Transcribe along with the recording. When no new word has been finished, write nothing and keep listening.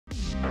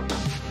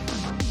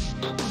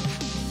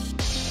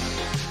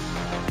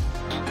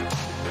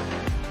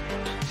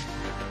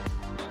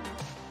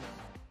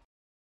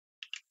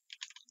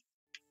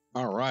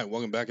Alright,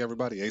 welcome back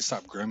everybody,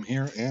 Aesop Grimm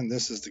here, and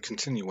this is the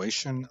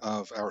continuation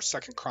of our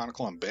second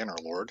Chronicle on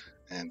Bannerlord,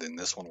 and in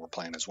this one we're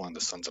playing as one of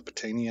the Sons of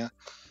Battania.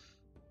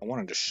 I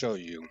wanted to show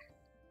you,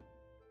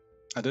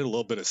 I did a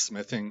little bit of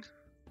smithing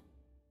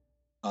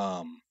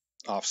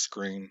off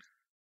screen,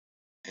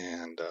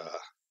 and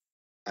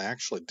I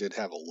actually did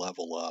have a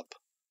level up,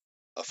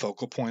 a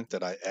focal point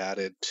that I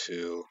added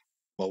to,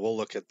 well, we'll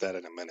look at that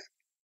in a minute.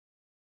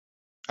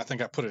 I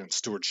think I put it in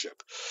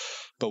stewardship,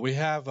 but we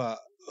have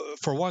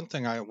for one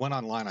thing, I went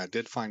online. I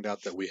did find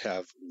out that we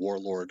have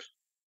Warlord.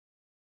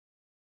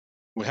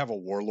 We have a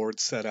Warlord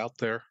set out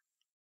there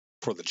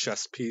for the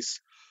chess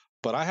piece,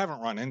 but I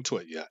haven't run into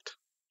it yet.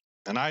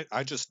 And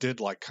I just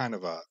did like kind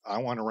of I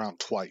went around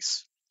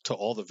twice to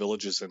all the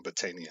villages in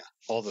Battania,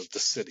 all the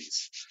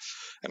cities,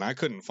 and I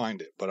couldn't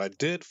find it. But I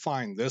did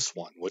find this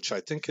one, which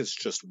I think is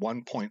just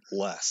 1 point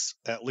less,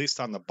 at least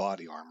on the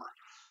body armor,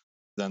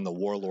 than the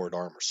Warlord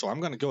armor. So I'm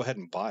going to go ahead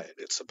and buy it.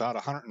 It's about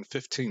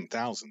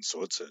 115,000,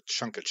 so it's a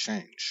chunk of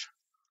change.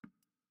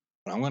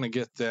 But I'm going to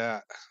get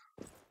that.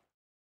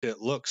 It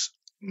looks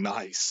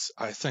nice.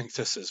 I think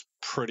this is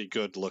pretty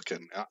good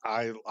looking.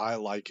 I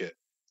like it.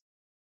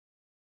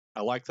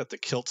 I like that the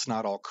kilt's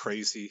not all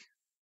crazy.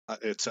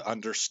 It's an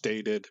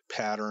understated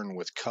pattern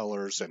with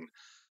colors, and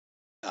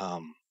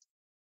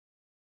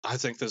I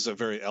think this is a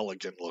very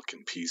elegant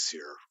looking piece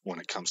here when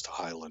it comes to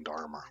Highland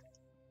armor.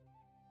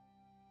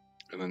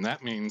 And then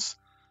that means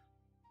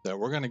that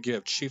we're going to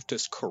give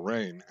Chieftess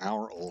Coraine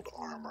our old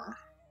armor,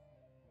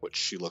 which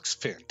she looks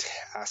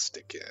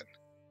fantastic in.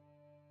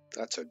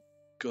 That's a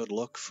good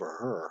look for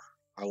her.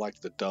 I like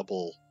the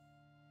double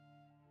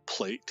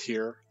plate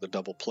here, the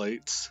double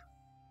plates,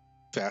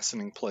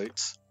 fastening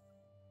plates.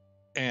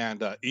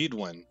 And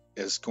Edwin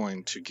is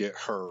going to get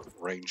her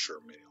Ranger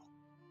mail.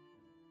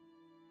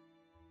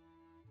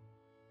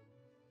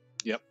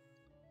 Yep.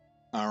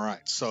 All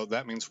right, so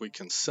that means we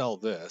can sell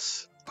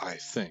this, I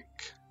think,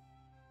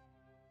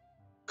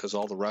 because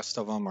all the rest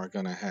of them are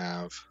going to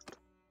have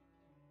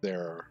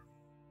their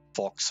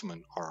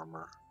Volksman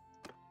armor.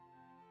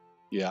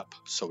 Yep,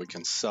 so we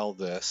can sell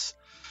this,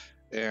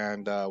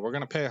 and we're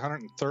going to pay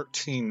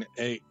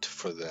 113.8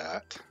 for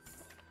that,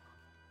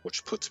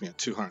 which puts me at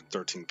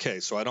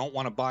 213k. So I don't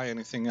want to buy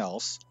anything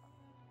else.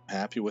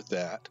 Happy with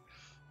that.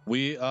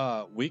 We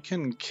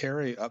can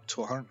carry up to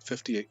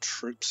 158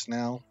 troops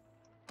now.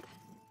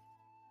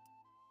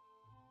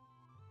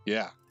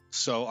 Yeah,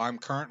 so I'm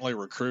currently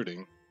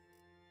recruiting.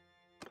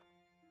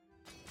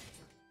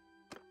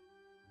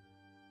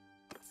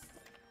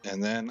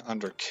 And then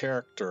under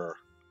character,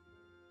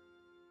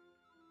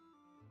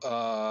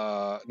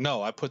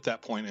 no, I put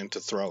that point into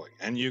throwing,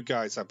 and you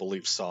guys, I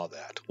believe, saw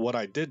that. What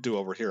I did do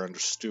over here under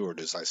steward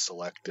is I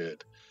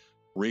selected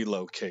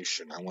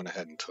relocation. I went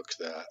ahead and took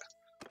that.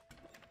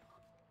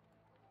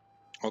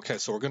 Okay,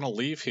 so we're going to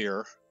leave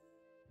here,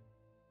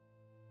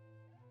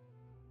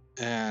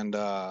 and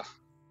I'm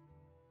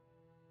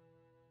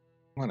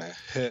going to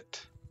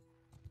hit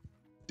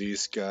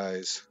these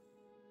guys.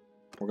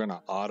 We're going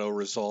to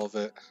auto-resolve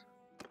it.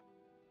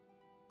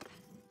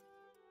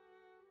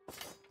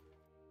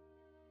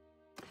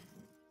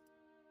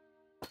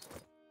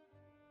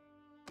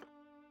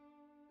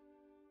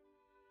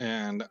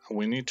 And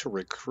we need to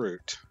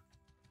recruit.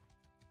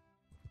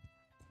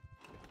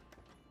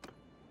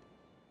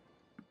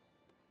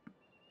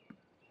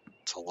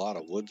 It's a lot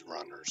of wood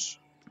runners.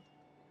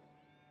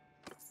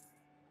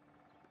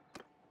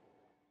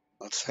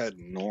 Let's head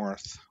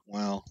north.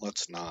 Well,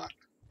 let's not.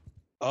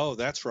 Oh,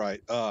 that's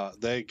right.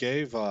 They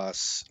gave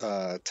us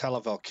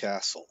Talavel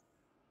Castle.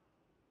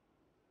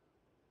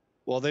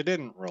 Well, they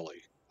didn't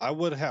really. I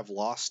would have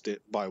lost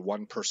it by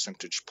 1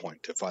 percentage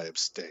point if I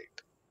abstained.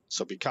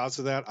 So because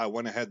of that, I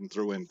went ahead and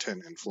threw in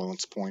 10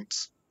 influence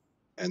points,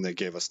 and they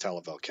gave us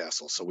Talavel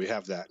Castle. So we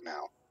have that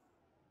now.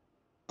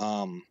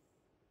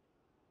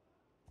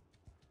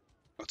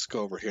 Let's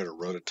go over here to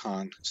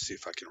Rototon, see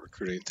if I can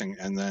recruit anything.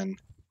 And then,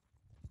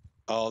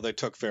 oh, they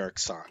took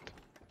Verexond.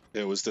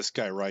 It was this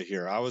guy right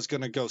here. I was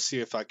going to go see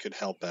if I could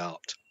help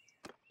out,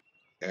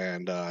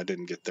 and I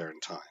didn't get there in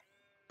time.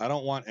 I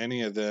don't want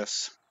any of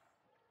this.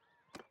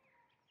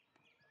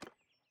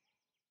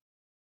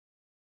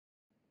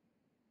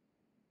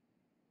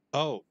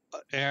 Oh,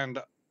 and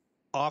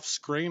off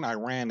screen, I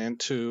ran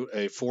into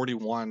a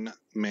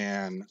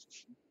 41-man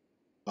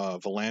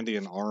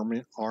Valandian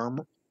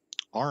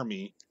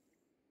army,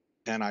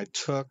 and I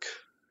took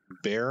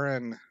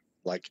Baron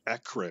like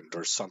Ekrind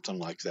or something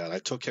like that. I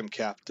took him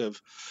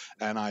captive,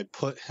 and I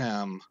put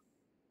him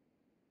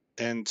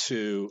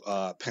into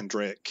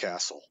Pendraic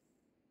Castle.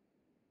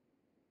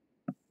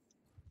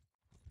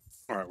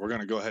 All right, we're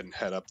going to go ahead and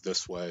head up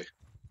this way.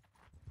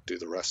 Do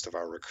the rest of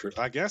our recruit.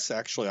 I guess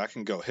actually I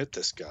can go hit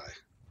this guy.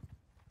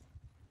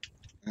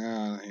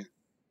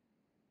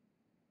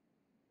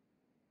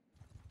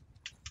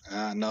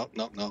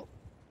 Nope.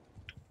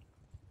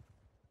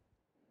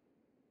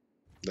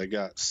 They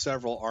got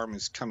several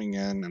armies coming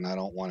in, and I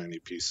don't want any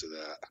piece of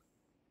that.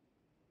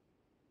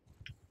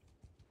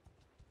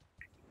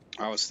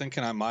 I was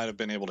thinking I might have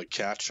been able to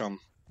catch them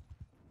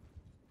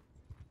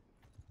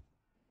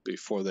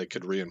before they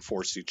could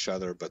reinforce each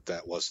other, but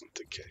that wasn't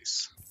the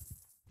case.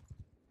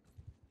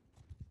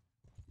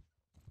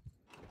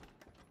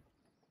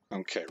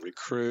 Okay,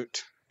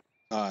 recruit.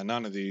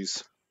 None of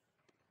these.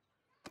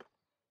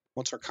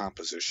 What's our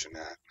composition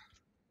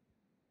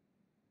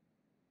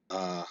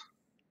at?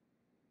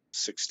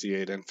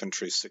 68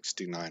 infantry,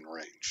 69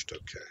 ranged.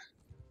 Okay.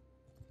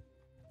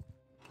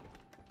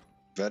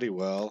 Very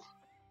well.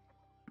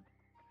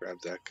 Grab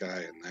that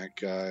guy and that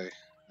guy.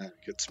 That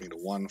gets me to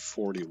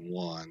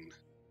 141.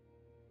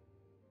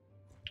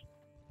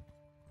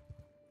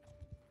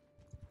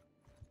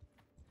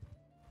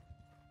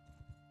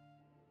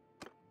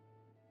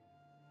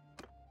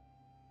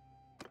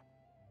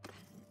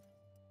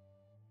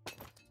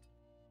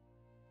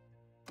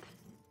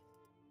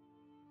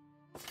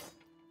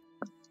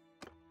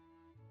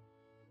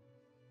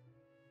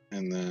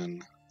 And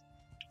then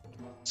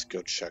let's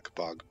go check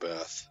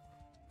Bogbeth.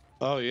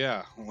 Oh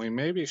yeah, we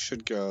maybe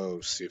should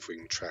go see if we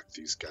can track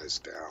these guys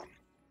down.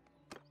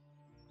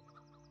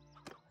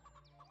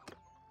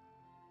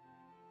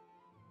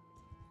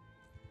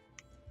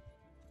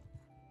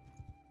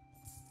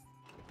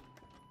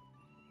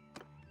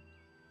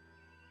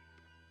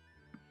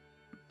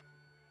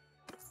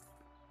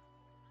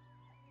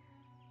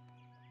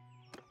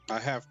 I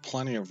have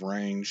plenty of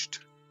ranged.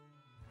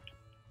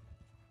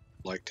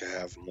 Like to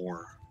have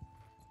more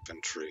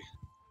infantry.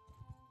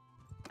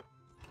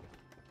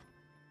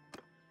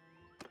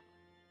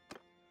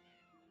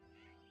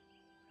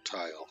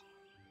 Tile.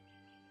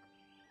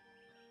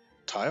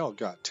 Tile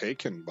got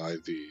taken by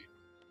the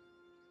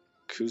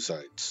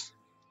Kuzites.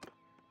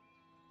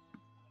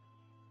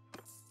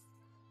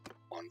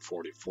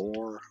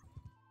 144.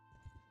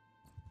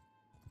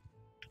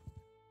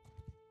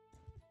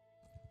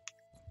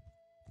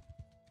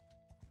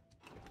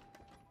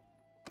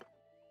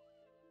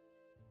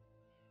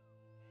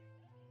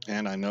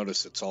 And I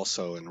notice it's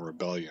also in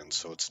rebellion,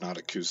 so it's not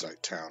a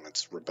Kuzite town.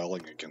 It's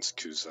rebelling against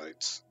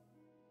Kuzites.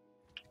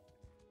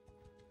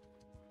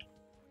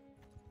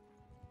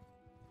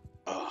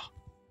 Ah,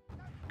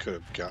 could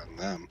have gotten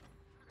them.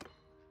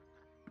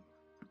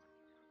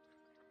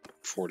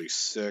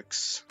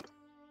 46.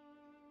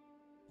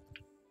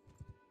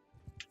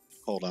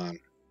 Hold on.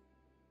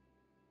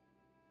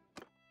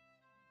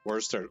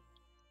 Where's their...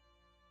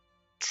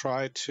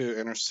 Try to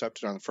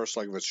intercept it on the first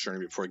leg of its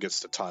journey before it gets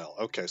to Tile.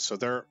 Okay, so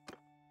they're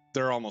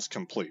almost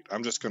complete.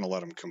 I'm just going to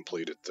let them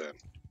complete it then.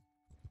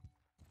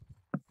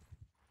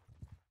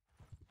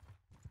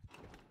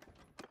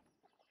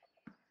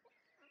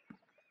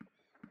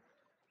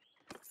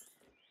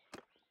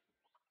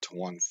 To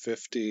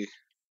 150.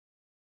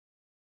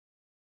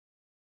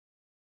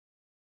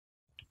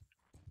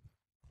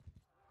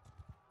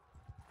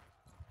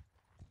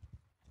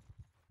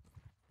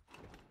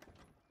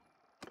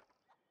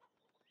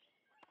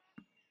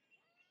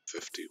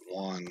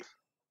 $51.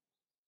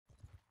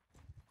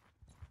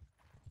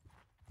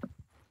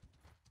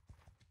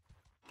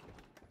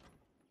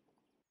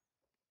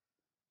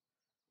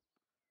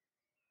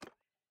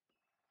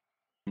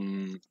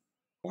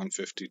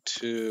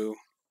 $152.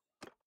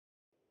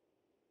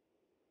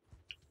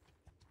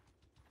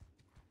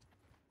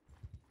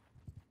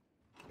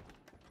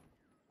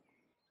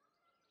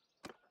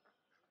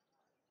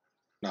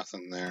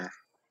 Nothing there.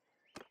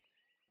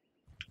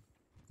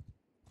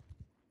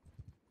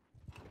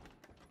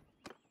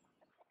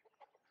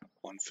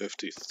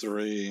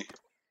 $153.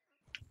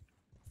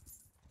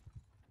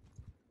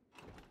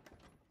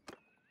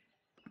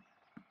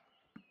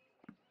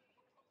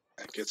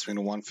 That gets me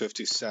to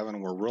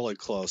 157. We're really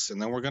close.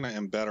 And then we're going to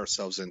embed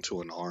ourselves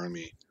into an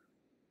army.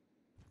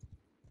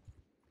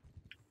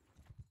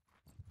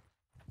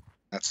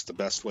 That's the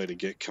best way to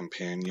get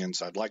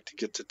companions. I'd like to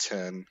get to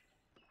 10.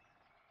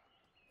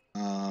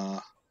 I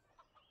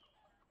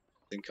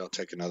think I'll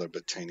take another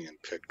Battanian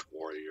picked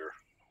warrior.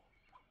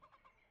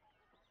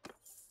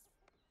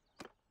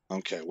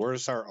 Okay,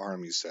 where's our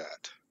armies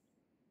at?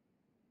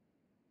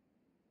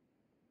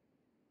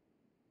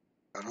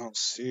 I don't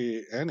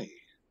see any.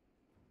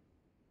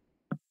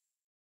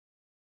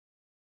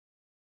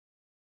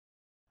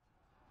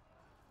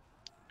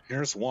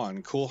 Here's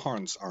one,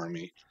 Coolhorn's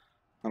army.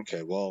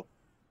 Okay, well,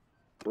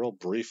 real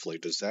briefly,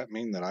 does that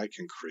mean that I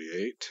can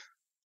create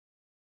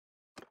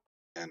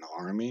an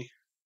army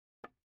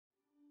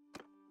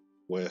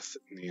with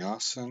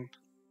Niasen?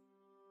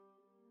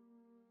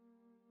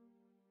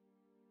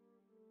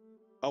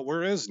 Oh,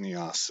 where is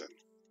Niasen?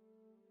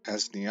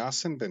 Has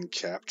Niasen been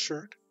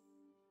captured?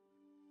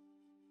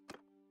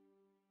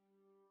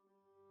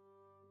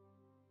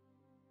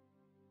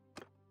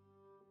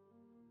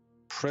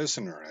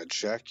 Prisoner at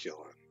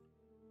Jaculin.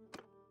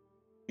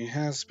 He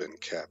has been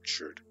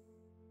captured.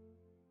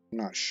 I'm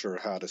not sure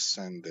how to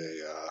send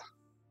a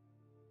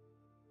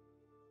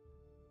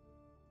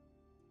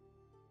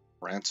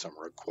ransom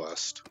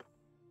request.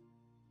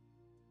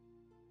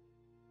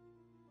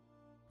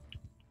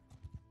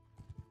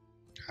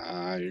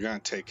 You're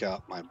going to take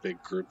out my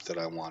big group that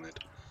I wanted.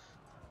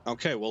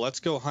 Okay, well, let's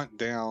go hunt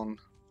down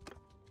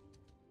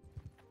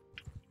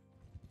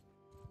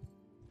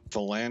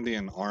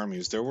Valandian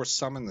armies. There were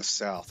some in the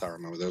south, I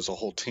remember. There was a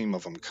whole team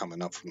of them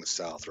coming up from the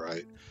south,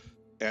 right?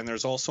 And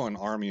there's also an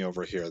army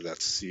over here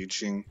that's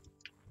sieging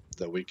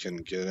that we can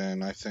get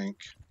in, I think.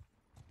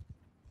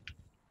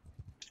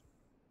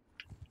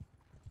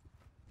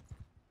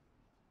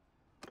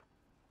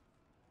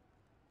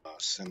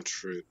 Send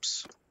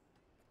troops.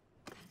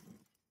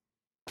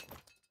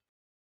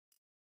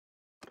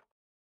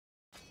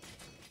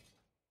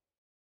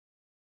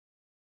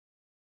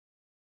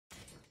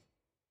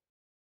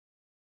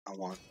 I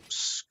want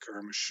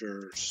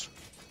skirmishers.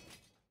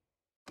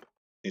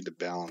 Need to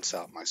balance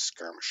out my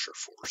skirmisher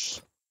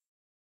force.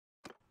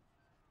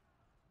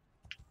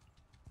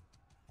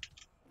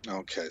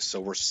 Okay, so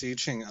we're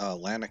sieging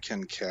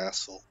Lanaken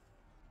Castle.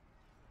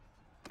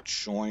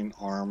 Join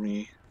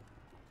army.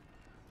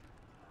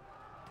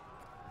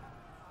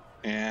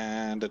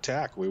 And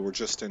attack. We were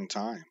just in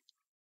time.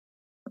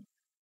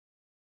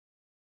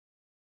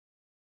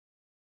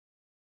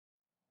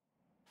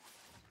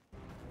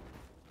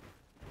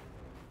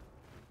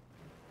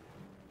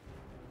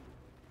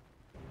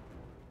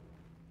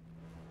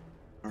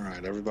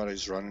 Alright,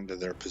 everybody's running to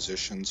their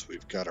positions.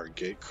 We've got our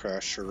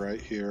gatecrasher right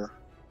here.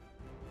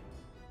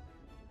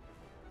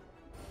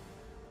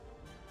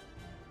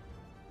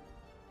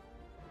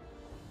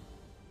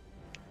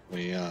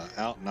 We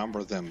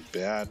outnumber them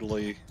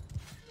badly.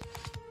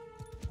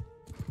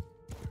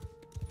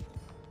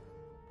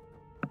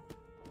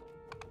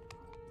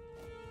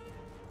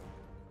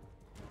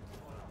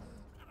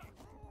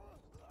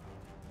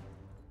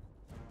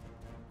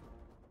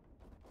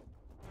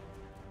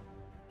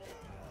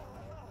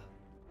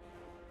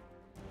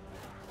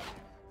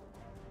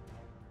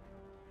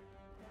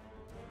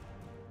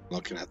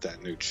 Looking at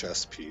that new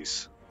chess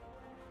piece.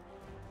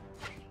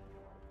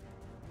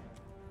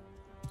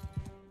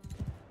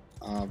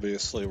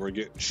 Obviously, we're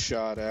getting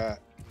shot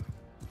at.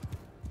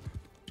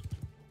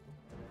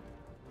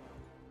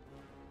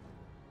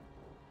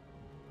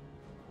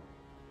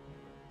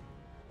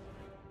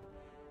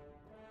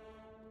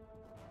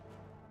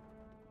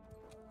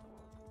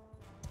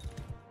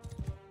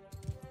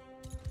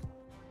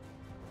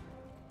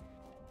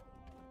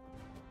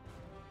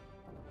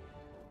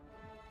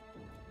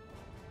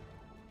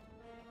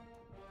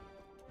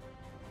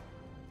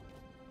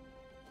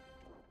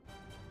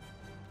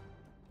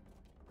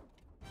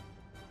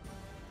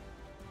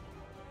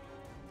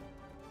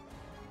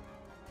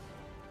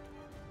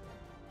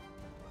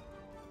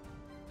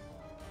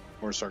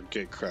 Where's our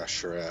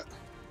gatecrasher at?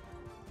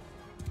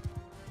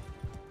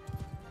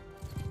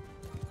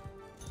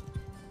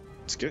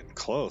 It's getting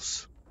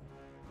close.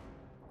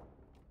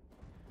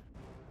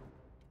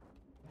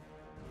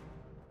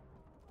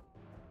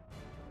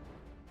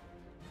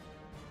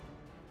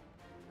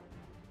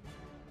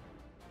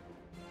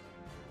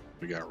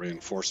 We got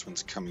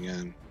reinforcements coming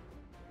in.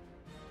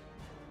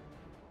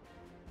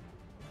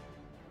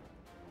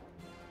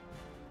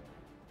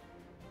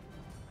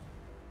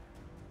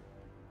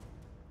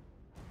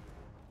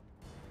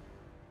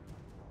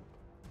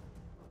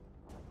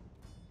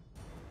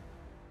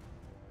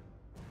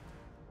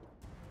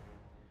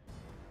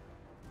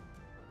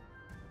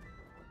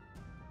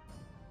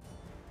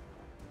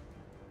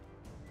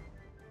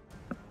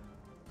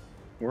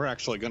 We're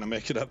actually going to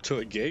make it up to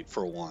a gate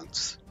for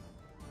once.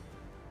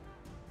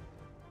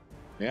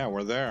 Yeah,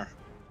 we're there.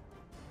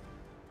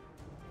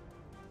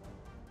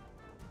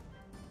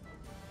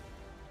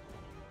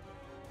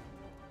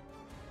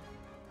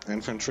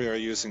 Infantry are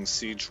using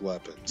siege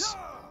weapons.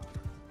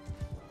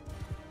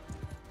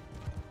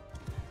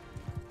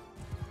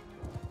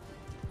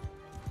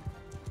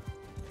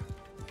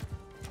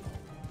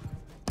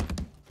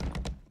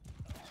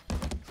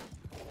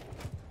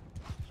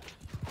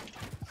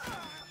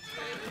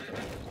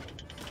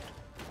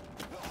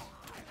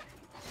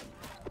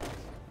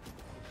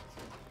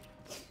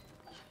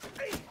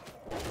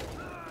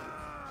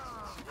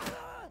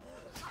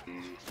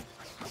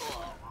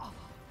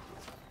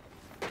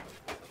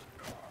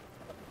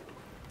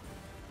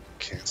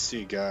 Can't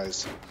see,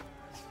 guys.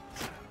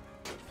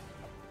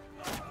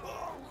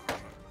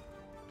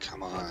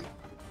 Come on.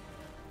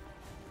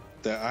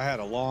 I had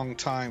a long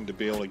time to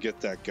be able to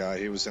get that guy.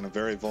 He was in a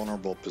very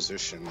vulnerable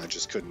position. I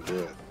just couldn't do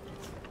it.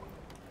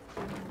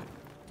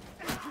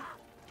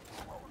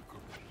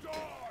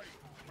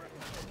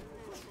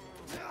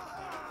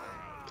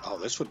 Oh,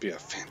 this would be a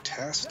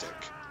fantastic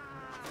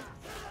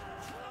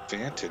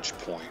vantage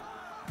point.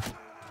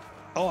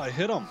 Oh, I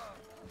hit him.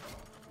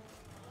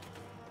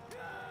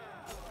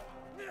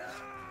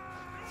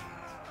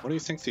 What do you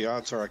think the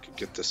odds are I could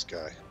get this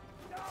guy?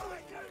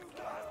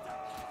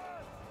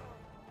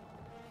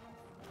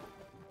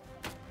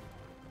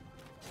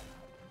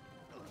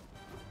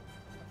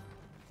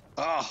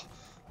 Ah!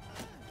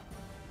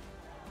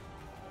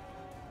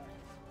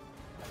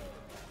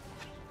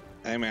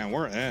 Hey man,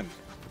 we're in.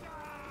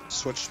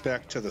 Switched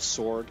back to the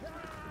sword.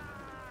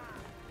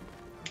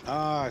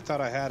 Ah, I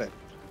thought I had it.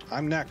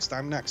 I'm next,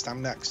 I'm next,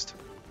 I'm next.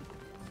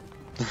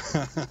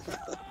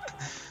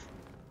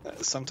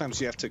 Sometimes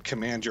you have to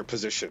command your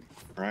position,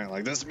 right?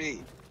 Like, that's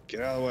me.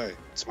 Get out of the way.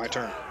 It's my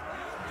turn.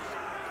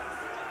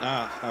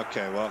 Ah,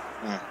 okay, well,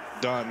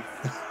 done.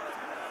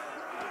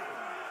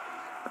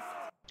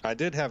 I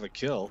did have a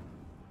kill.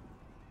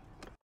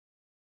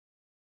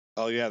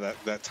 Oh yeah,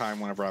 that time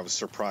whenever I was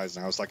surprised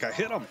and I was like, I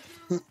hit him.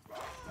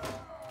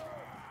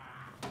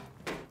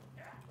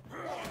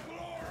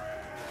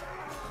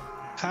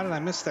 How did I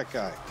miss that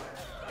guy?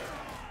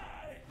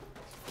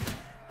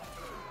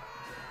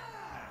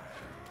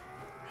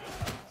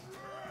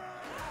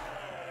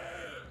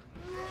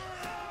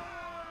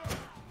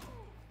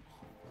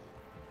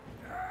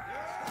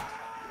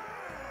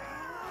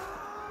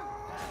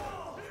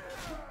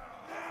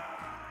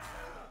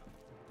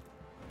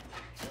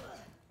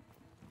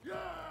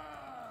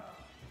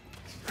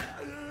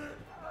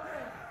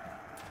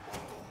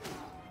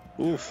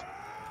 Oof.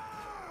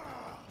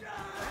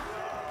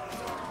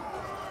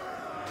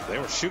 They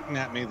were shooting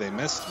at me, they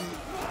missed me.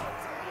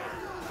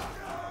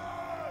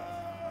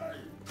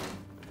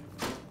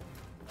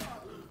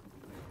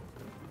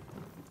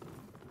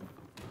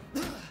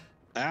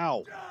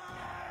 Ow.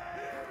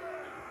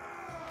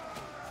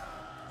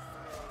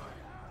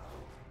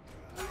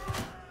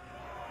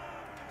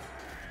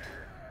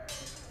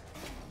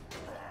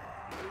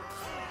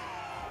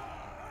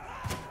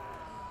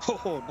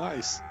 Oh,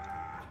 nice.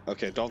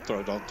 Okay, don't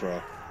throw, don't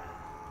throw.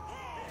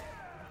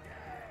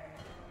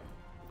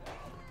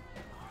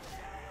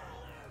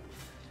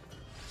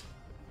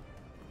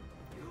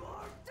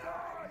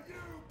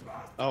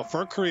 Oh,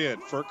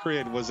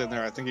 Furkriad was in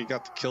there. I think he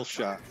got the kill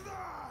shot.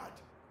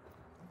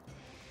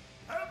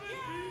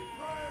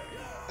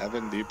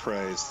 Heaven be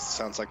praised.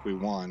 Sounds like we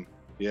won.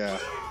 Yeah.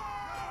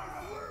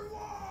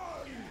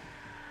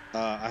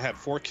 I had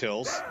 4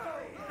 kills.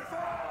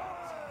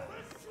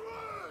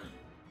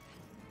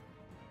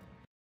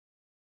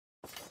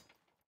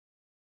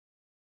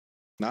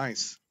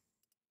 Nice.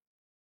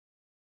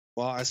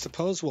 Well, I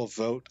suppose we'll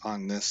vote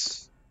on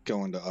this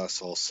going to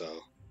us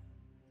also.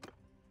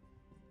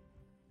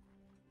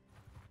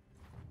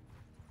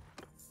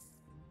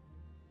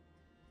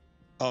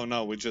 Oh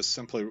no, we just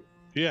simply...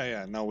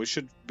 Yeah, no, we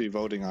should be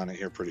voting on it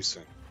here pretty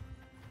soon.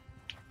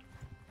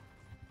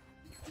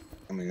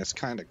 I mean, it's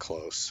kind of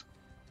close.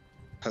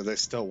 They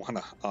still want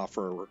to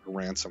offer a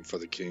ransom for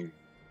the king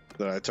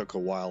that I took a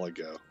while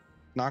ago.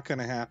 Not going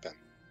to happen.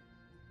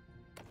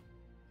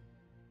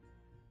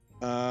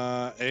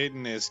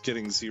 Aiden is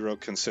getting 0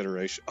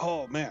 consideration.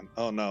 Oh, man.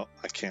 Oh, no.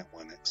 I can't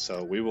win it.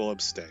 So we will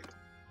abstain.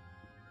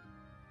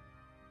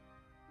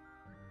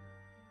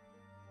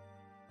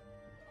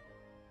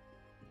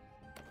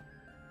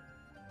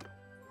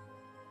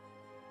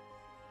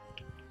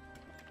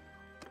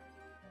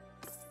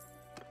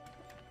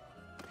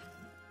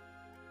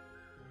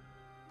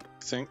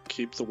 Think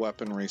keep the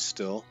weaponry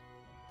still.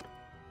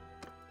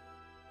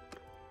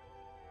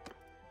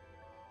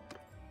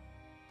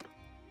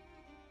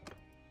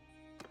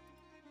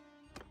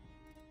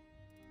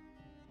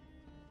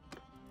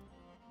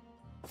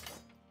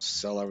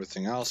 Sell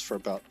everything else for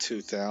about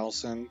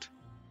 2,000.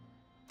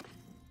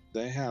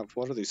 They have,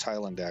 what are these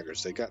Highland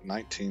daggers? They got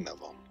 19 of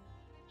them.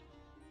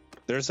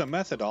 There's a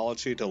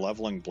methodology to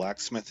leveling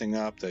blacksmithing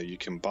up that you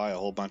can buy a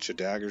whole bunch of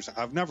daggers.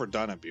 I've never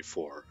done it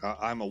before.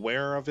 I'm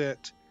aware of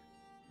it,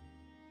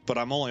 but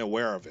I'm only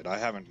aware of it. I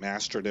haven't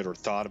mastered it or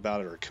thought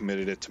about it or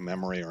committed it to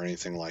memory or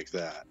anything like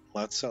that.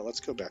 Let's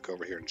go back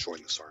over here and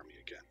join this army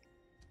again.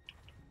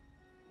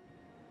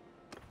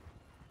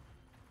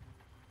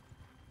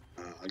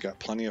 I got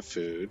plenty of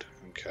food.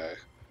 Okay.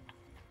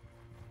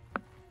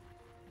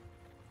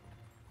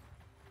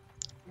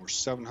 We're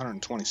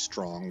 720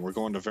 strong. We're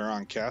going to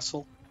Veron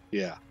Castle?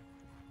 Yeah.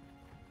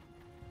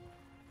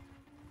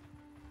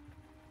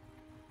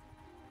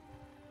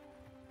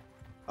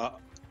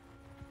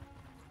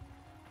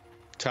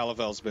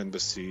 Talavel's been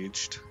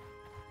besieged.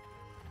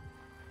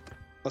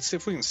 Let's see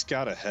if we can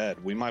scout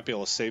ahead. We might be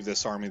able to save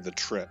this army the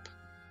trip.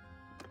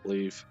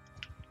 Leave.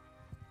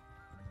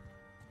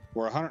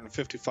 We're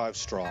 155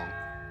 strong.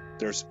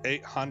 There's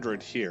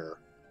 800 here.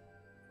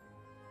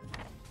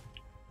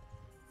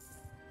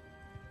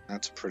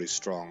 That's a pretty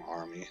strong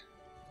army.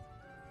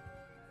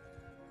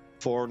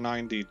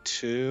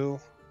 492.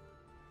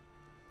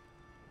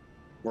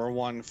 We're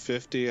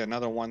 150.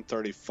 Another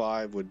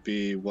 135 would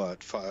be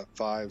what?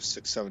 5,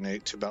 6, 7,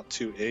 8 to about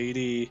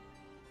 280.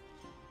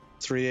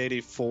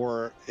 380,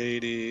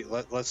 480.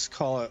 Let's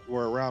call it.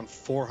 We're around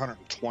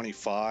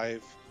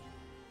 425.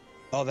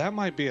 Oh, that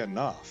might be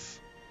enough.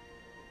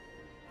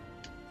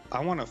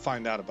 I want to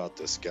find out about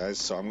this, guys.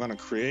 So I'm going to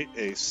create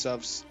a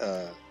save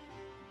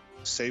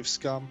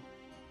scum.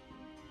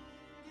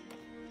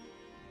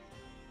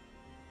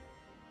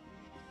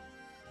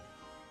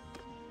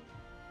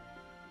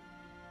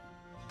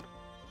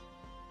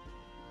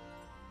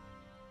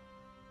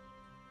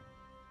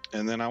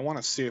 And then I want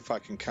to see if I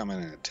can come in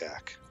and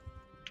attack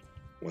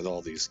with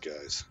all these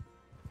guys.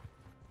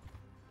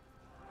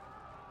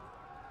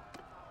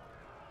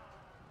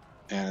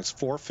 And it's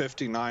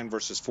 459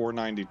 versus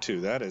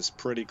 492. That is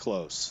pretty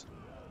close.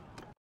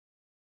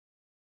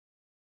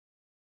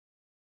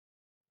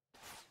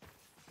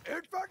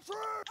 Infantry!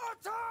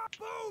 Attack!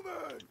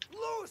 Moving!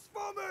 Loose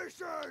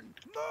formation!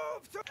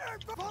 Move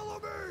to follow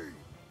me!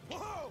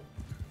 Whoa!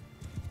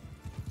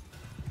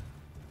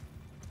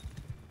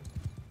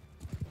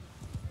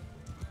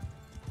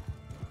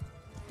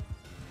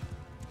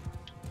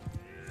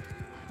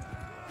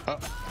 Oh.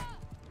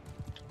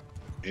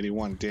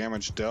 81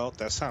 damage dealt.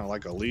 That sounded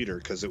like a leader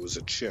because it was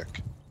a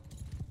chick.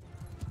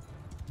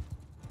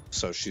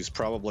 So she's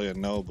probably a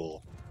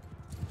noble.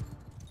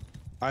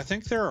 I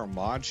think there are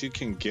mods you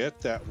can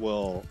get that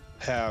will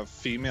have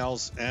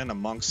females in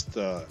amongst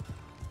the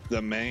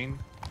main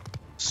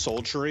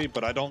soldiery,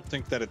 but I don't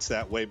think that it's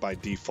that way by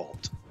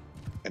default.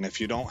 And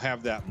if you don't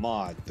have that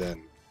mod,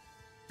 then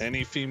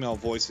any female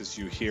voices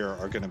you hear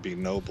are going to be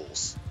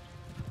nobles,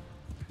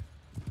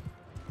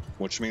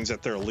 which means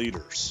that they're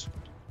leaders.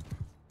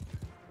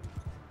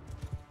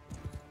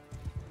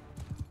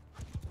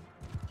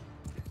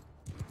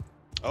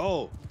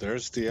 Oh,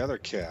 there's the other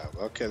cav.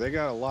 Okay, they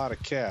got a lot of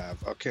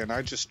cav. Okay, and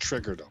I just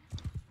triggered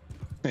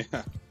them.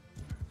 Yeah.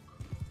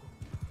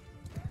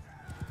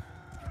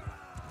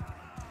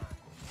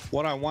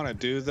 What I want to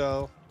do,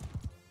 though,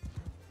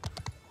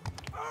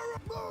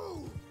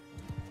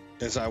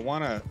 is I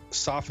want to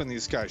soften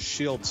these guys'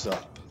 shields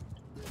up.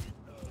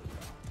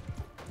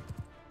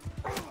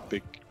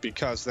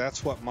 Because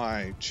that's what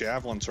my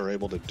javelins are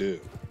able to do.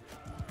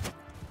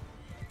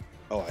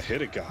 Oh, I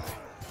hit a guy.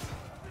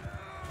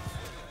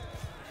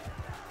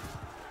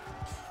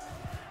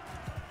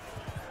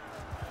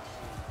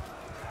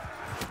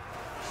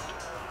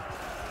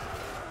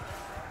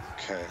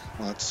 Okay,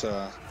 let's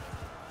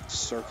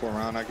circle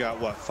around. I got,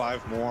 what,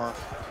 5 more?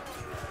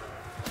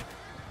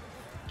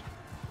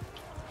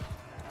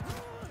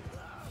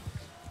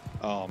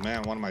 Oh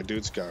man, one of my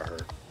dudes got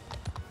hurt.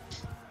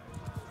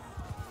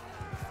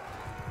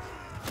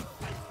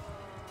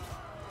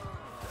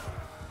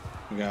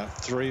 We got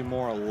 3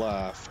 more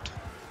left.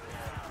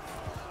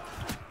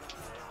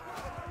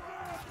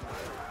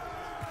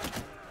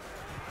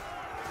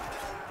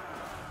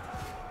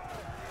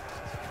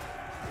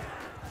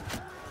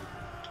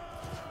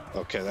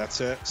 Okay,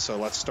 that's it. So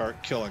let's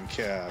start killing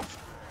Cav.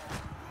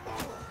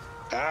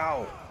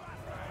 Ow!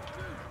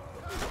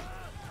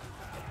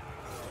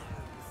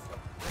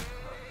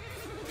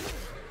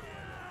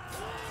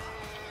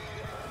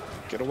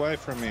 Get away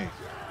from me.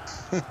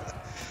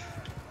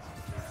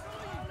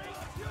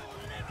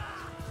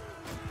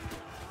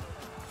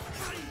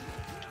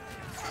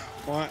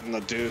 What in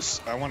the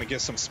deuce? I want to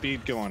get some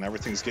speed going.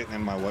 Everything's getting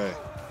in my way.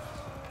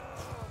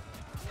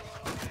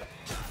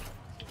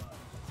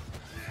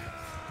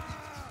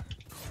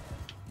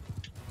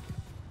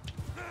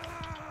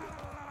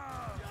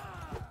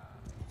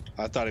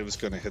 I thought he was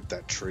going to hit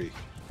that tree.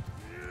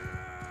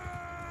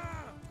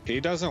 He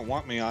doesn't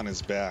want me on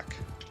his back.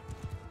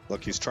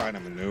 Look, he's trying to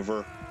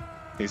maneuver.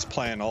 He's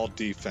playing all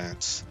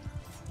defense.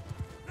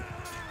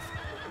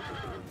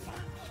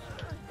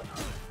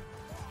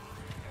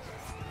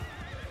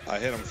 I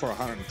hit him for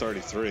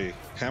 133.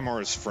 Him or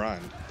his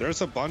friend.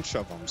 There's a bunch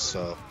of them,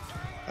 so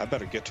I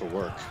better get to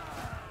work.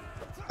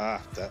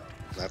 Ah,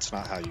 that's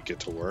not how you get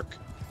to work.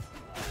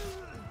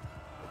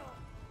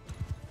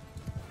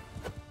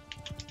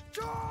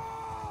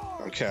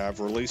 Okay, I've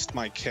released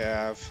my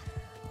cav.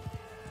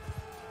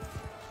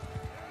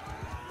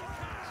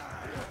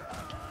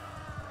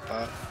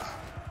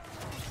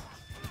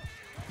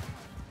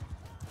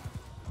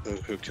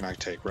 Who can I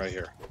take? Right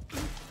here.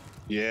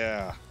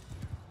 Yeah.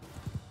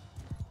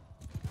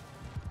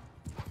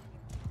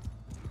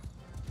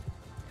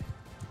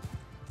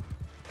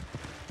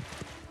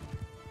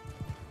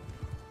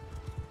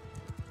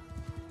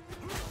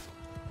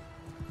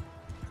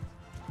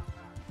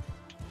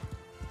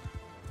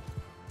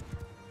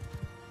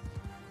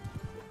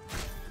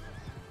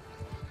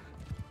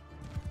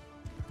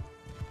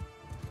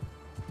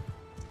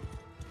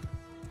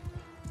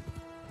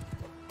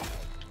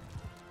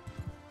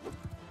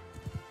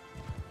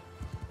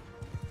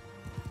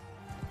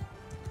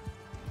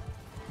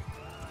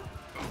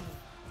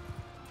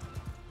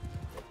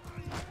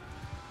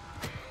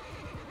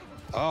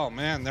 Oh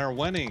man, they're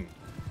winning.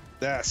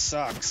 That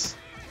sucks.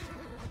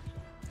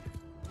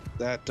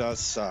 That does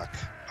suck.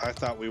 I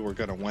thought we were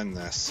gonna win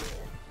this.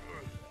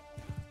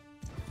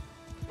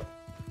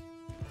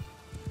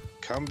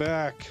 Come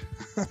back.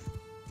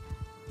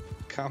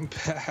 Come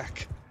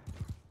back.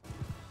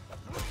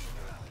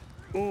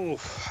 Ooh,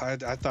 I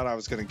thought I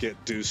was gonna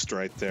get deuced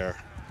right there.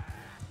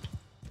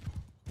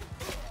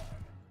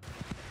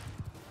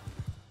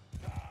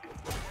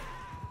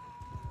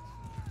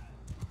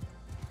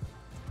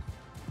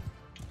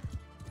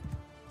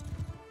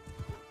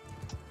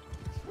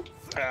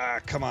 Ah,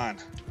 come on.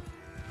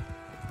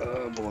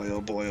 Oh boy,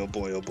 oh boy, oh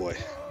boy, oh boy.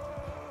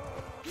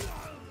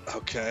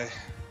 Okay.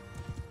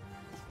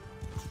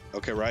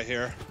 Okay, right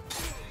here.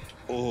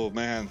 Oh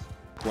man.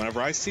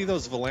 Whenever I see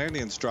those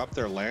Valandians drop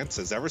their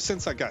lances, ever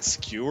since I got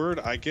skewered,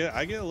 I get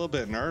a little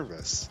bit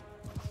nervous.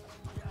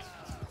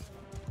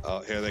 Oh,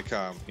 here they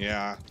come.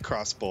 Yeah,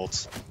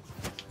 crossbolts.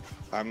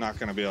 I'm not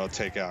gonna be able to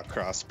take out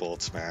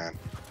crossbolts, man.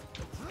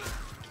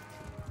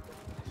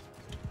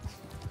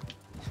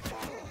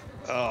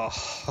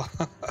 Oh,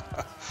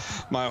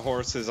 my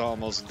horse is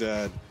almost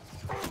dead.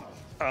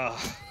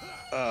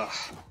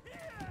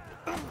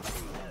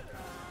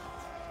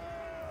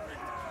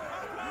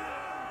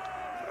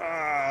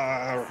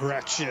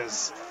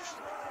 Wretches.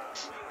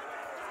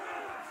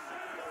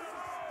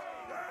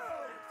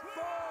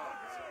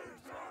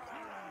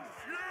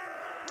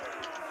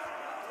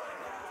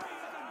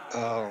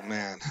 Oh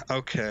man.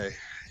 Okay.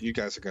 You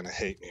guys are gonna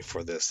hate me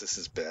for this. This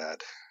is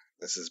bad.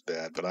 This is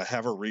bad. But I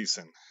have a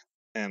reason.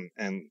 And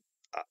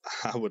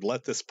I would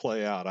let this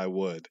play out. I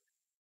would.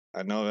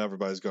 I know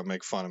everybody's gonna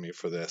make fun of me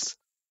for this.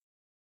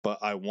 But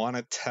I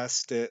wanna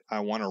test it. I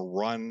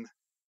wanna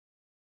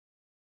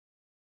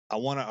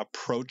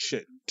approach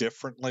it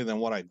differently than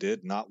what I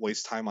did, not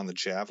waste time on the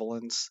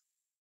javelins,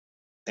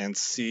 and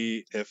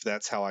see if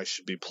that's how I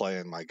should be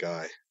playing my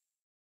guy.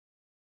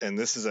 And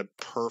this is a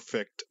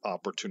perfect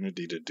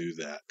opportunity to do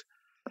that.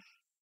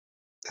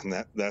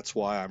 And that's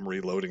why I'm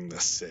reloading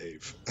this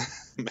save.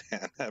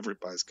 Man,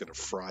 everybody's going to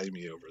fry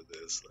me over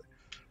this. Like,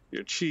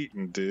 you're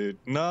cheating, dude.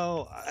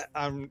 No,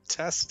 I'm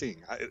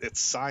testing. It's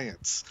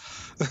science.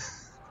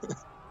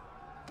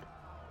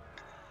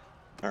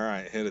 All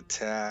right, hit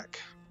attack.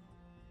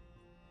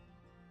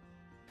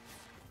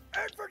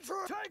 Infantry,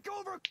 take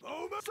over!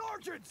 Movement!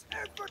 Sergeants,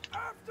 infantry,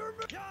 after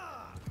me!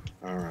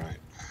 Yeah! All right.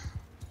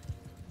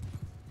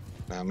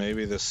 Now,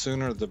 maybe the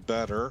sooner the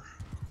better.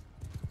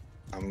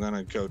 I'm going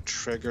to go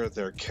trigger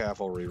their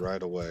cavalry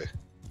right away.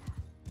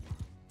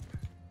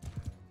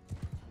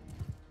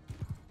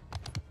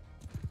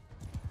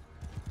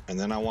 And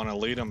then I want to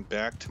lead them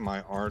back to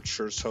my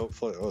archers,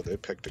 hopefully. Oh, they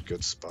picked a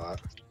good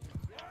spot.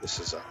 This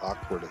is an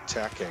awkward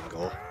attack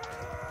angle.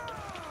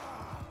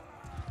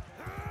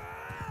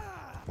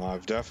 Well,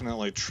 I've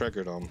definitely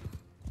triggered them.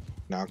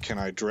 Now, can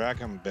I drag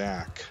them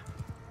back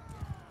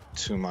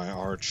to my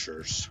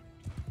archers?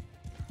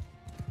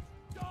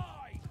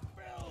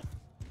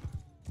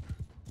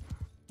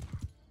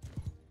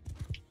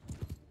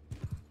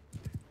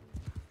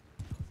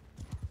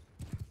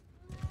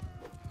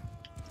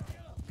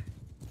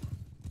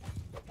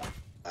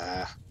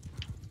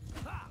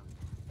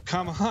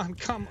 Come on,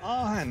 come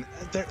on!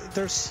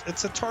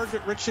 It's a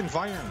target-rich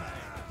environment.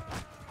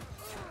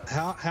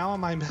 How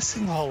am I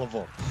missing all of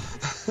them?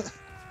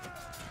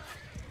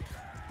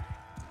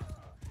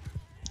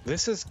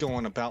 This is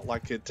going about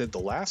like it did the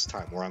last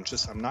time, where I'm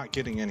not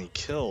getting any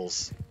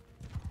kills.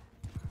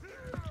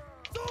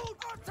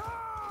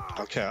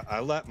 Okay, I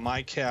let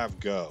my cav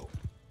go.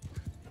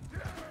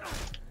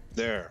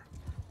 There.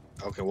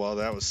 Okay, well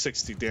that was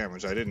 60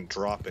 damage. I didn't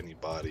drop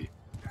anybody.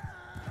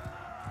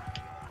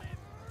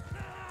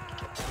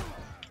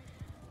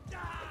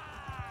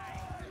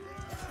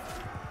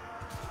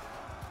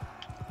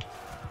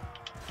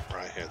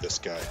 Right here, this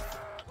guy.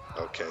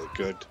 Okay,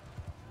 good.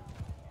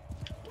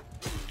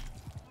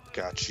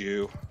 Got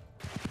you.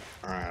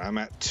 Alright, I'm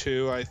at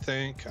 2, I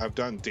think. I've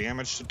done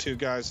damage to 2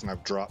 guys, and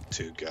I've dropped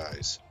 2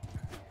 guys.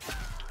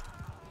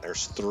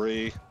 There's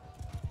 3.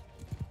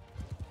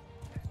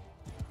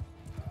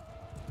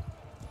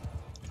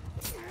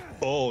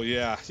 Oh,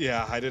 yeah,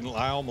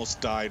 I almost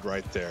died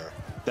right there.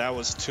 That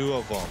was 2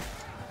 of them.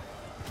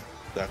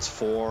 That's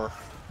 4.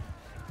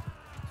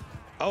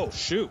 Oh,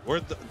 shoot.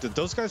 Did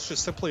those guys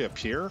just simply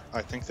appear?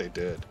 I think they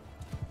did.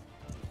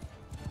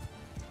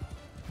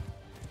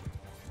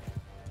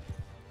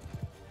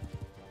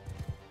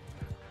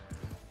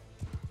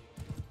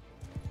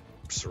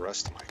 Where's the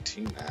rest of my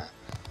team at?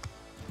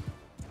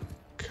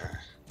 Okay.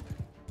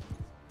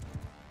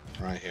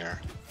 Right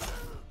here.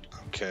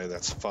 Okay,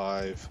 that's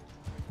 5.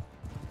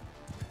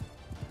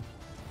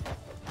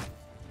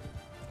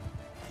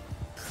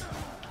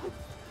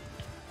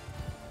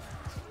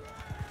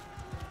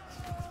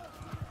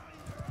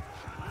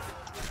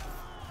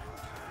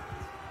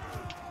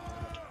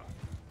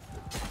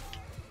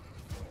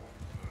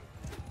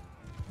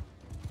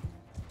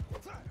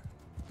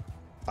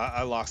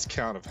 I lost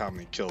count of how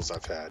many kills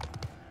I've had.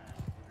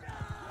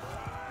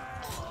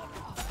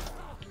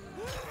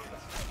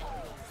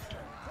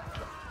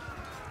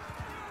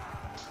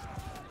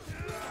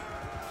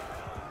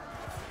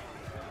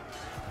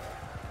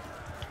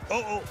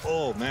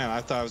 Oh, man,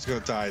 I thought I was gonna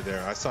die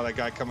there. I saw that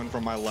guy coming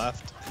from my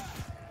left.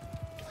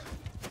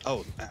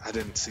 Oh, I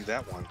didn't see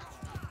that one.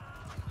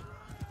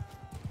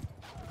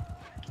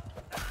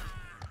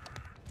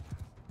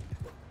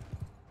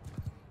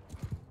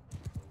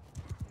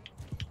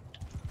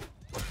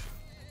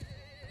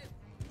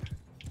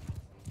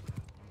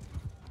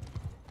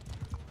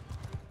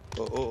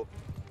 Oh,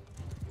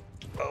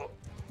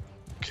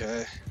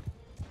 okay.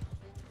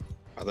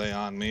 Are they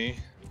on me?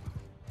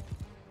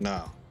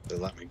 No, they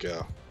let me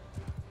go.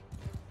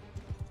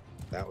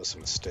 That was a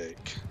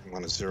mistake. I'm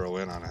gonna zero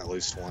in on at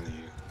least one of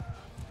you.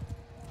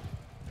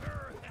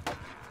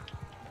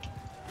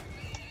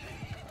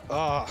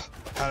 Oh,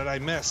 how did I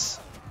miss?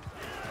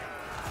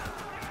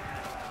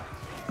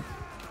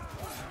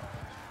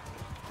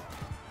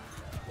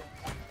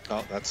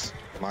 Oh, that's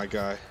my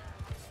guy.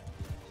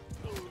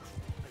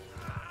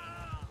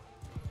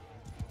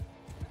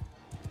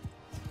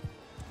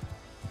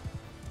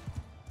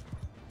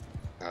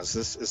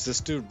 Is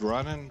this dude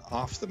running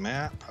off the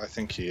map? I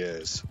think he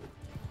is.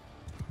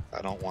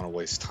 I don't want to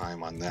waste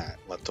time on that.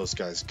 Let those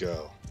guys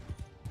go.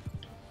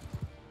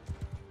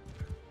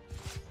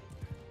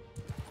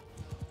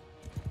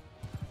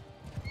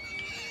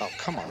 Oh,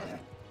 come on.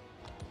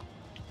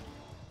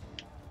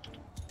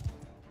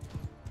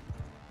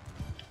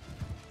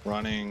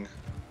 Running.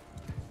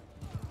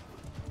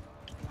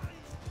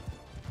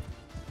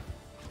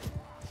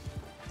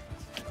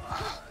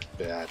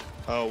 Bad.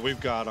 Oh, we've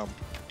got them.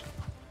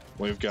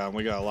 We got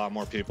a lot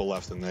more people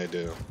left than they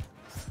do.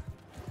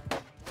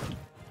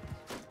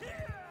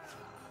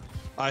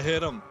 I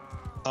hit him.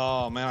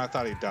 Oh man, I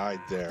thought he died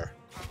there.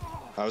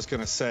 I was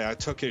gonna say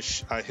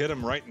I hit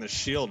him right in the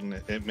shield and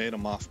it made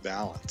him off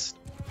balance.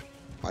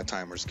 My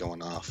timer's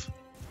going off.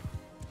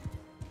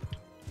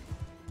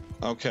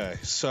 Okay,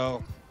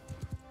 so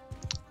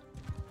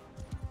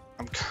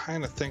I'm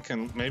kind of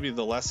thinking maybe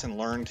the lesson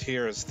learned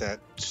here is that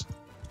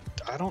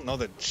I don't know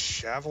that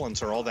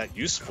javelins are all that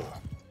useful.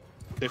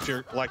 If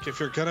you're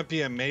gonna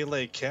be a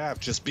melee cav,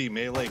 just be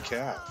melee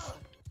cav.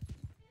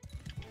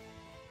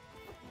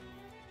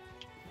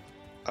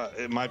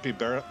 It might be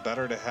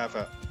better to have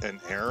an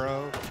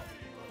arrow,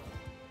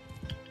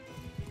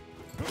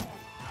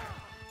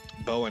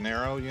 bow and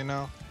arrow, you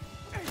know.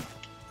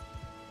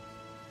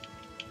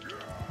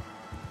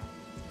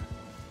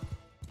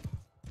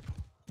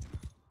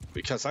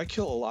 Because I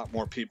kill a lot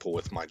more people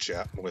with my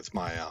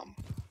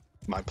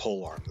my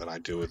polearm than I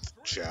do with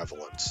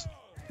javelins.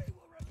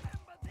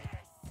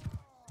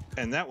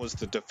 And that was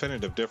the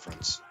definitive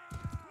difference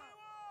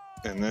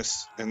in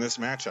this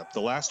matchup. The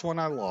last one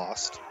I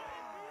lost,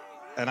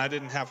 and I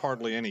didn't have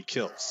hardly any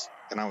kills,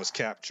 and I was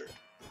captured.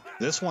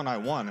 This one I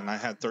won, and I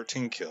had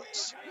 13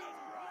 kills.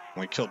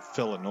 We killed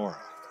Philonora.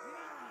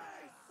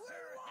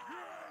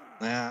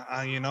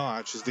 Yeah, you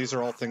know, these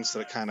are all things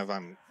that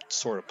I'm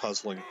sort of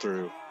puzzling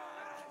through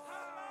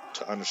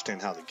to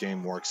understand how the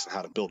game works and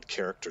how to build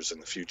characters in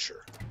the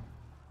future.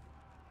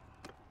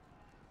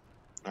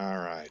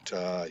 Alright,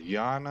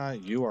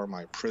 Yana, you are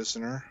my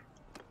prisoner.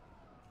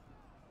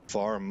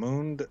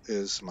 Varmund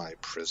is my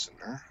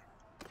prisoner.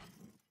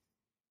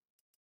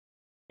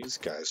 These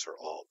guys are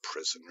all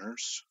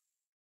prisoners.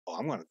 Oh,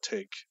 I'm gonna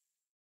take...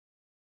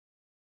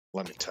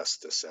 Let me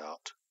test this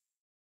out.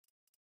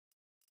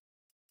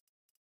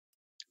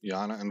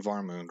 Yana and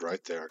Varmund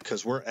right there,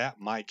 because we're at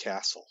my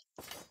castle.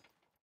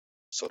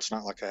 So it's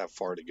not like I have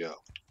far to go.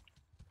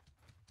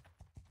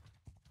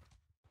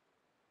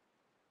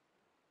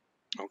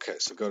 Okay,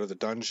 so go to the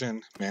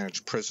dungeon,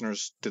 manage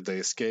prisoners. Did they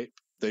escape?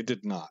 They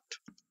did not.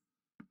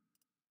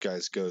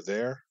 Guys, go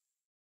there.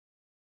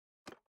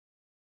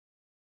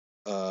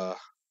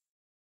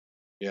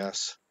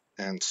 Yes.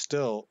 And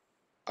still,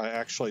 I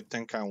actually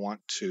think I want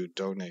to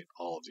donate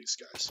all of these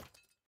guys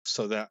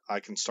so that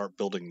I can start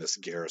building this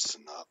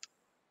garrison up.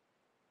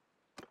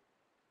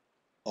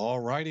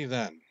 Alrighty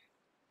then.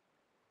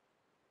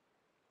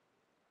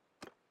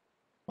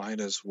 Might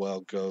as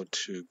well go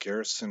to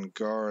garrison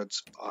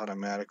guards,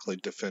 automatically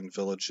defend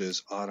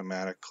villages,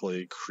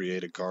 automatically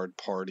create a guard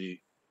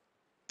party.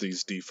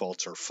 These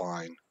defaults are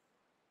fine.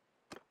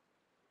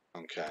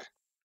 Okay.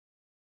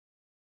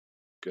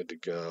 Good to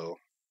go.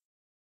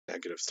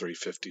 Negative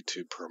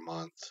 352 per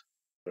month.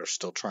 They're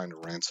still trying to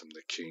ransom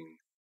the king.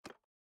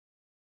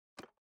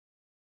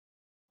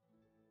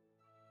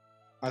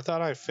 I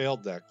thought I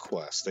failed that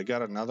quest. They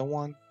got another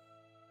one?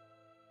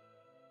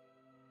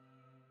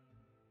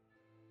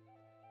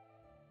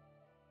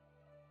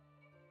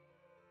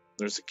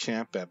 There's a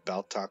camp at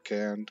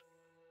Battania.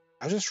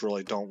 I just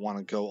really don't want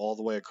to go all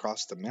the way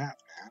across the map,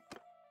 man.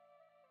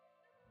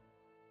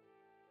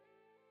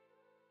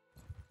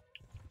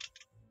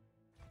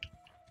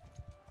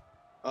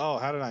 Oh,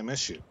 how did I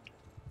miss you?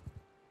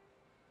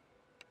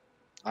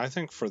 I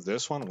think for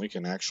this one, we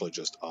can actually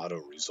just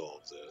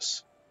auto-resolve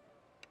this.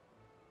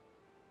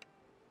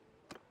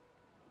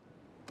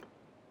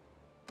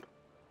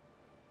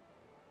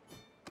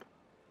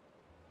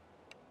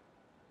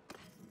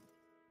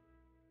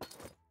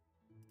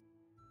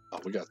 Oh,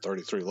 we got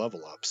 33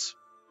 level ups.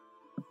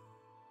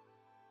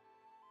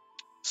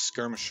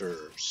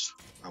 Skirmishers.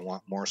 I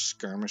want more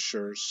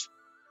skirmishers.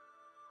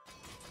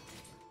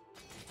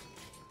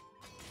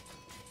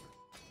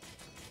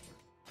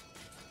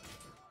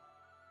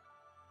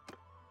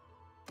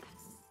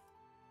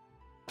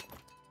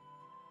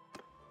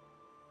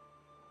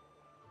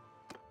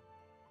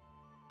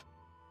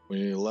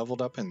 We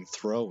leveled up in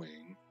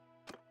throwing.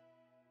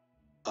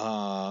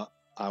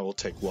 I will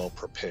take well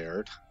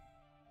prepared.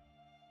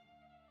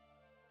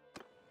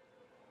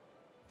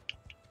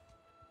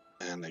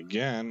 And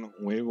again,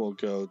 we will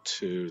go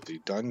to the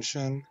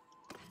dungeon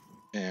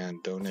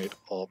and donate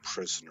all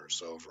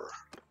prisoners over.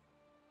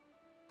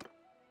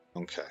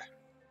 Okay.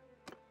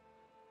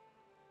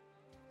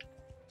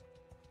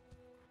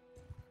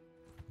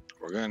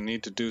 We're going to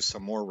need to do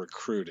some more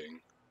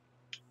recruiting.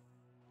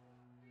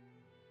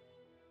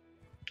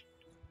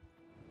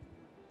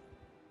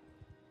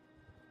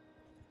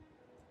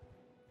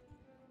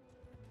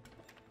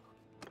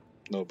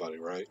 Nobody,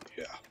 right?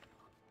 Yeah.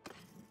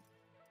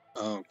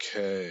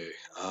 Okay.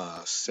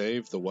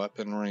 Save the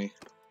weaponry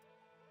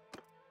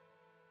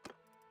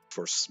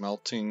for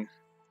smelting.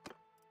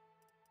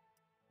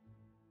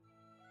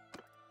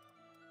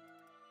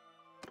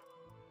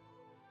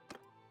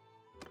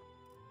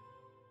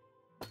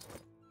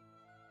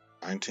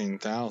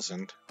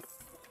 $19,000.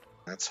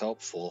 That's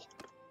helpful.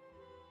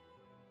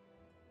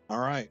 All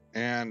right,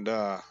 and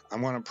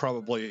I'm going to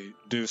probably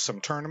do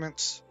some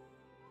tournaments,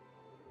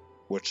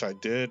 which I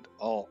did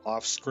all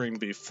off screen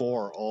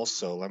before.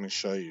 Also, let me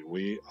show you.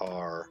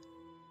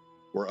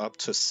 We're up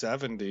to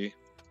 70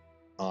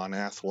 on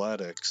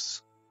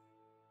athletics.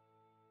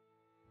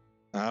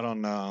 I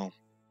don't know.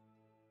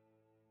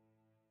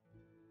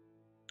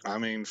 I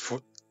mean,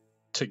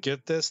 to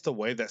get this the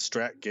way that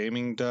Strat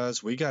Gaming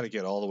does, we got to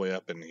get all the way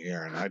up in the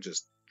air, and I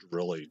just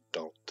really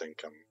don't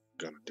think I'm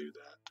going to do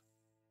that.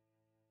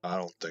 I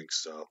don't think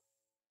so.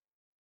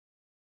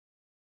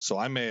 So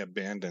I may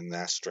abandon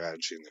that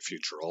strategy in the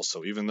future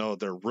also, even though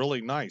they're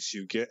really nice.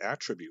 You get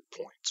attribute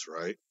points,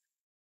 right?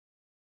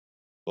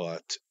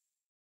 But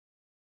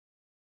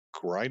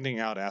grinding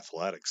out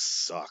athletics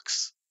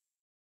sucks.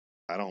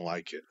 I don't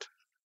like it.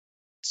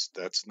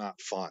 That's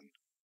not fun.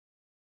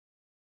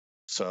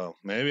 So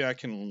maybe I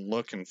can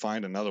look and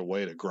find another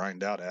way to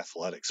grind out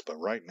athletics, but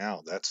right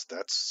now that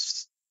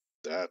sucks.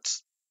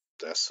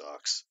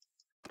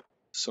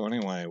 So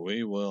anyway,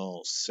 we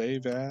will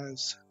save over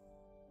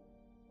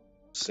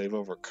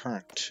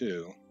current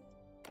 2.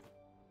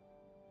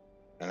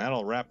 And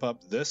that'll wrap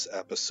up this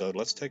episode.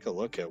 Let's take a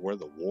look at where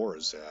the war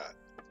is at.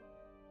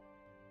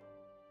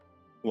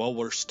 Well,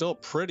 we're still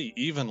pretty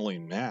evenly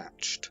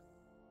matched.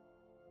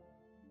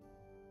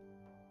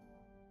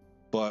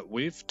 But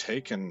we've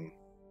taken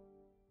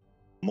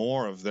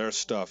more of their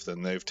stuff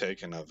than they've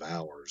taken of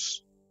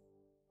ours.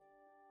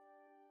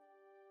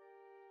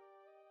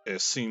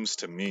 It seems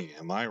to me.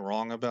 Am I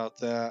wrong about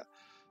that?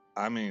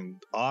 I mean,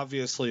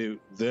 obviously,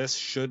 this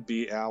should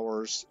be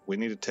ours. We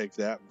need to take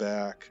that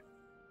back.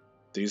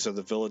 These are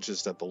the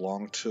villages that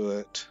belong to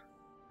it.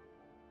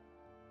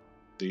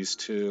 These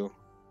 2.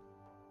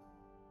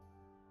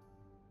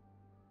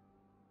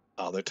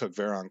 Oh, they took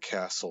Veron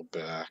Castle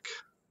back.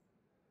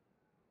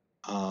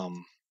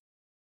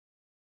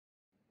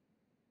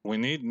 We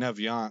need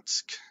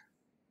Nevyansk.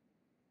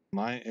 Am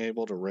I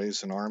able to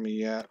raise an army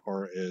yet,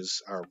 or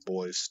is our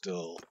boy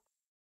still...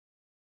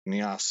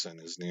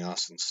 Nyasin? Is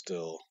Nyasin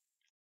still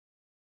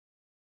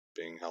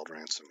being held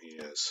ransom? He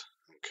is.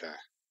 Okay.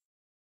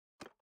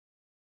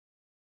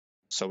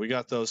 So we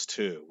got those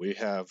 2. We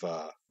have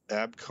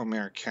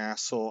Abkomer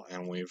Castle,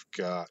 and we've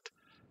got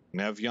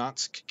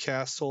Nevyansk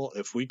Castle.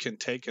 If we can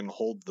take and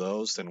hold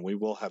those, then we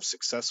will have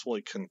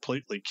successfully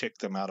completely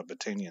kicked them out of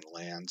Battanian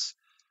lands.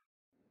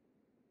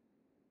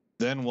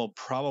 Then we'll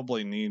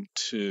probably need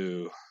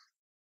to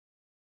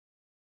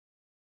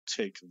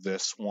take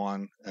this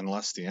one,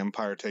 unless the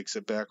Empire takes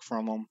it back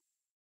from them.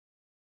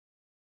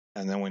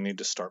 And then we need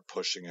to start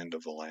pushing into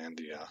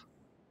Valandia.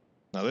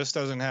 Now, this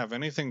doesn't have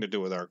anything to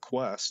do with our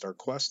quest. Our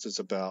quest is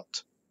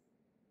about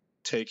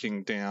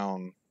taking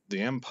down the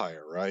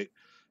Empire, right?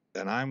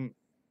 And I'm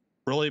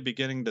really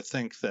beginning to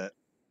think that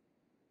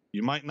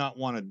you might not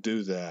want to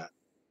do that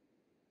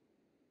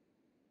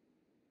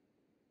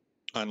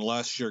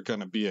unless you're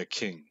going to be a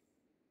king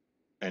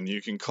and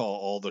you can call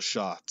all the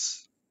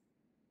shots.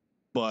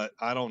 But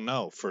I don't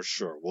know for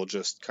sure. We'll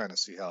just kind of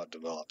see how it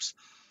develops.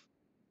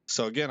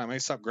 So again, I'm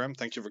Aesop Grimm.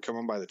 Thank you for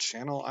coming by the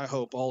channel. I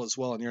hope all is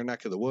well in your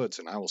neck of the woods,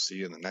 and I will see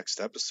you in the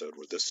next episode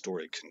where this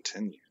story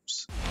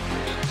continues.